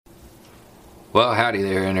Well, howdy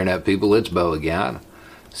there, Internet people. It's Bo again.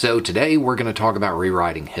 So today we're going to talk about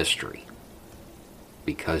rewriting history,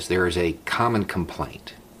 because there is a common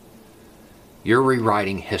complaint. You're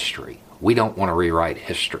rewriting history. We don't want to rewrite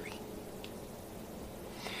history.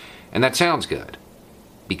 And that sounds good,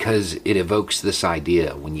 because it evokes this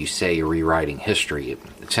idea when you say you're rewriting history.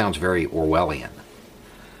 It sounds very Orwellian.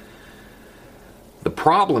 The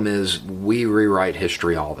problem is we rewrite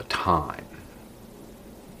history all the time.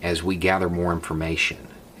 As we gather more information,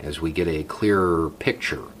 as we get a clearer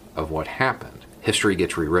picture of what happened, history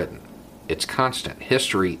gets rewritten. It's constant.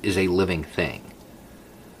 History is a living thing.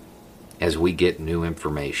 As we get new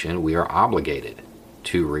information, we are obligated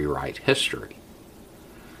to rewrite history.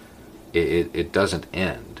 It doesn't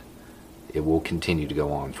end. It will continue to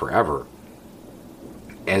go on forever.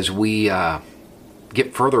 As we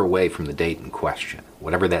get further away from the date in question,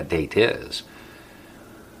 whatever that date is,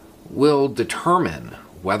 will determine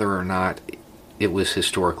whether or not it was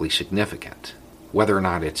historically significant, whether or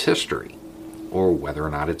not it's history, or whether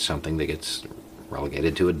or not it's something that gets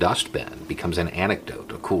relegated to a dustbin, becomes an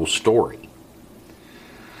anecdote, a cool story.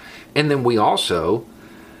 And then we also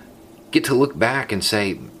get to look back and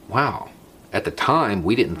say, wow, at the time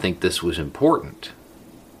we didn't think this was important,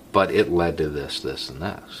 but it led to this, this, and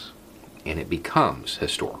this. And it becomes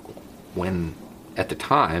historical, when at the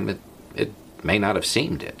time it may not have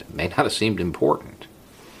seemed it. It may not have seemed important.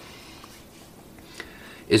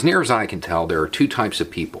 As near as I can tell, there are two types of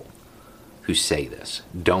people who say this: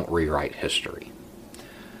 don't rewrite history.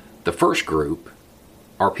 The first group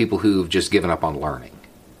are people who've just given up on learning.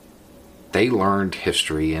 They learned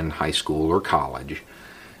history in high school or college,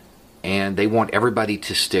 and they want everybody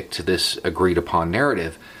to stick to this agreed upon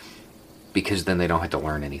narrative, because then they don't have to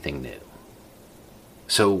learn anything new.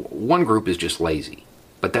 So one group is just lazy,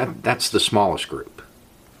 but that's the smallest group.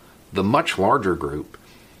 The much larger group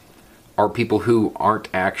are people who aren't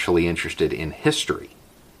actually interested in history.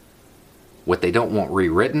 What they don't want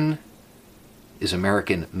rewritten is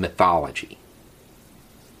American mythology.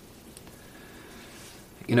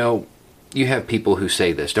 You know, you have people who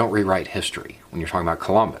say this: don't rewrite history, when you're talking about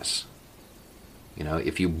Columbus. You know,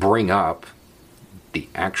 if you bring up the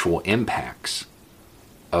actual impacts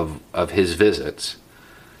of his visits,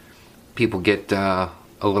 people get a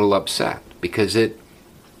little upset, because it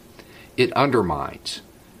undermines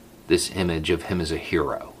this image of him as a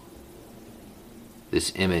hero,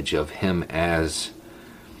 this image of him as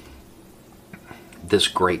this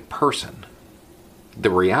great person.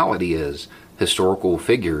 The reality is, historical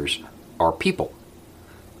figures are people.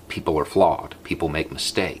 People are flawed. People make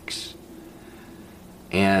mistakes.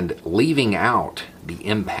 And leaving out the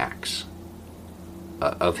impacts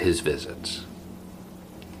of his visits,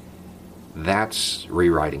 that's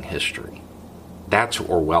rewriting history. That's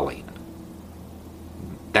Orwellian.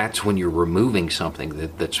 That's when you're removing something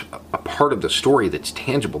that's a part of the story that's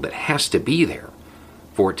tangible, that has to be there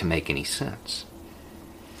for it to make any sense.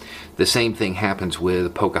 The same thing happens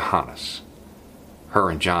with Pocahontas. Her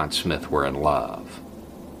and John Smith were in love.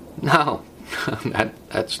 No,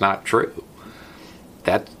 that's not true.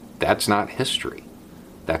 That's not history.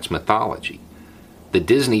 That's mythology. The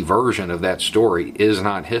Disney version of that story is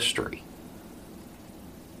not history.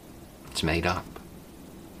 It's made up.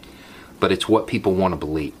 But it's what people want to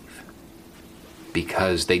believe,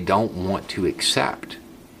 because they don't want to accept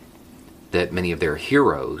that many of their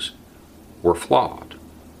heroes were flawed.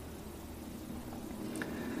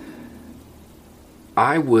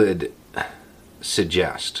 I would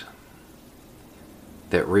suggest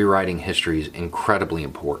that rewriting history is incredibly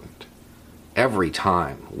important. Every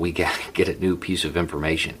time we get a new piece of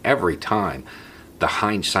information, every time the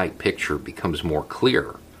hindsight picture becomes more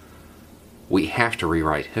clear, we have to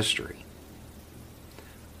rewrite history.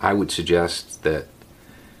 I would suggest that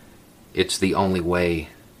it's the only way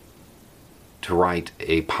to write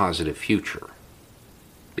a positive future,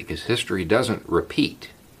 because history doesn't repeat.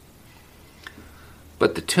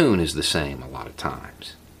 But the tune is the same a lot of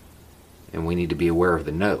times, and we need to be aware of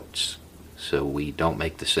the notes so we don't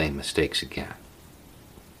make the same mistakes again.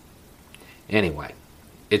 Anyway,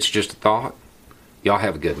 it's just a thought. Y'all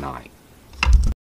have a good night.